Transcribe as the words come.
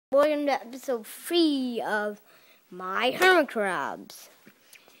Welcome to episode 3 of my hermit crabs.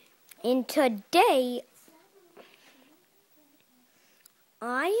 And today,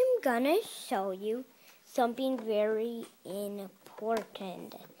 I am gonna show you something very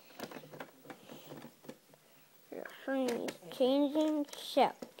important. Your hermit is changing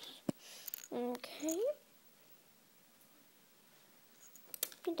shells. Okay?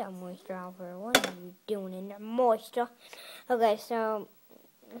 Get that moisture out there. What are you doing in the moisture? Okay, so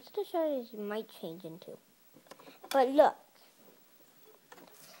let's just show you this might change into. But look,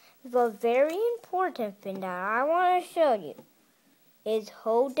 the very important thing that I want to show you is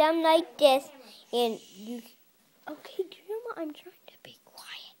hold them like this, and you. Okay, do you know what? I'm trying to be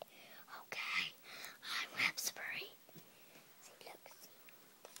quiet. Okay, I'm whispering. See, look, see,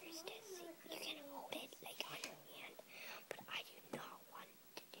 there's this. See, you can hold it like on your hand, but I do not want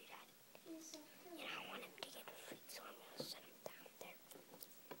to do that. And I want him to get free, so I'm gonna set him down there.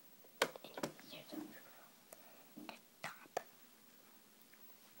 Here's the top.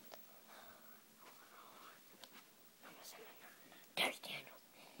 There's Daniel.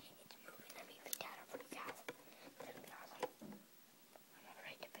 It's moving. Let me pick that up for the cow. It's gonna be awesome. I'm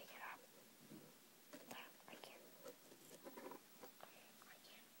afraid to pick it up. But I can't.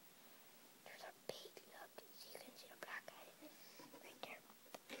 There's a big look. So you can see the black eye right there.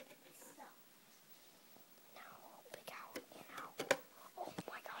 Now pick out and out. Oh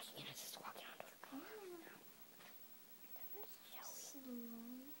my gosh, Anna's just walking on the floor.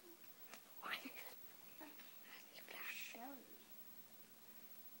 Why?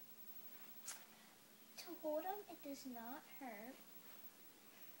 Hold them, it does not hurt.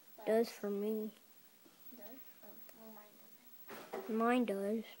 Does for me. Does? Well, mine doesn't. Mine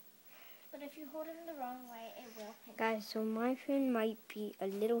does. But if you hold them the wrong way, it will pinch. Guys, so my friend might be a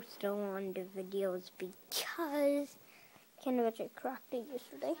little slow on the videos because kind of actually cracked it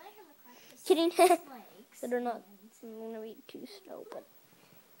yesterday. Kidding. So they're not going to be too slow, but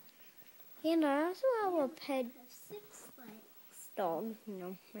and I also have a pet 6 legs. dog. You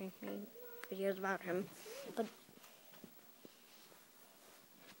know, I made videos about him, but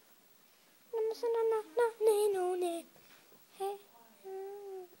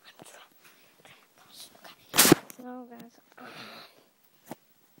so guys,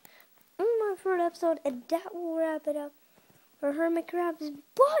 my third episode, and that will wrap it up for Hermit Crabs.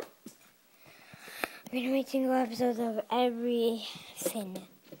 But we're gonna make single episodes of everything.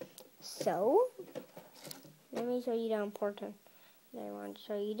 So let me show you the important that I want to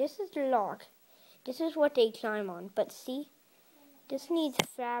show you. This is the lock. This is what they climb on. But see, this needs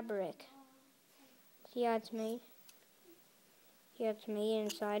fabric. See how it's made? See how it's made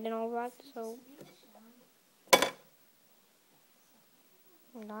inside and all that. So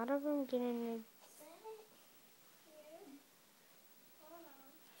a lot of them get in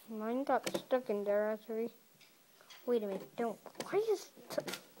the... Mine got stuck in there actually. Wait a minute, don't. Why is...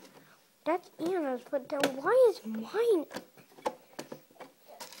 That's Anna's, but then why is mine...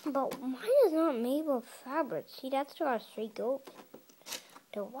 But mine is not made of fabric. See, that's got a straight open.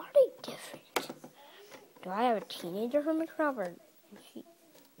 So why are they different? Do I have a teenager hermit crab or...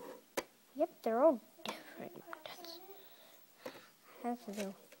 Yep, they're all different. That's a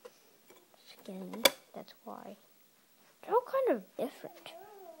little skinny. That's why. They're all kind of different.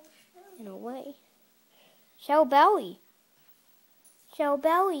 In a way. Shell Belly. Shell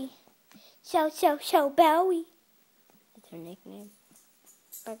Belly. Shell Belly. That's her nickname.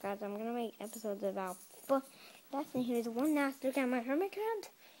 But guys, I'm going to make episodes about... But that's here's one last look at my hermit crabs.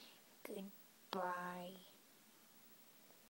 Goodbye.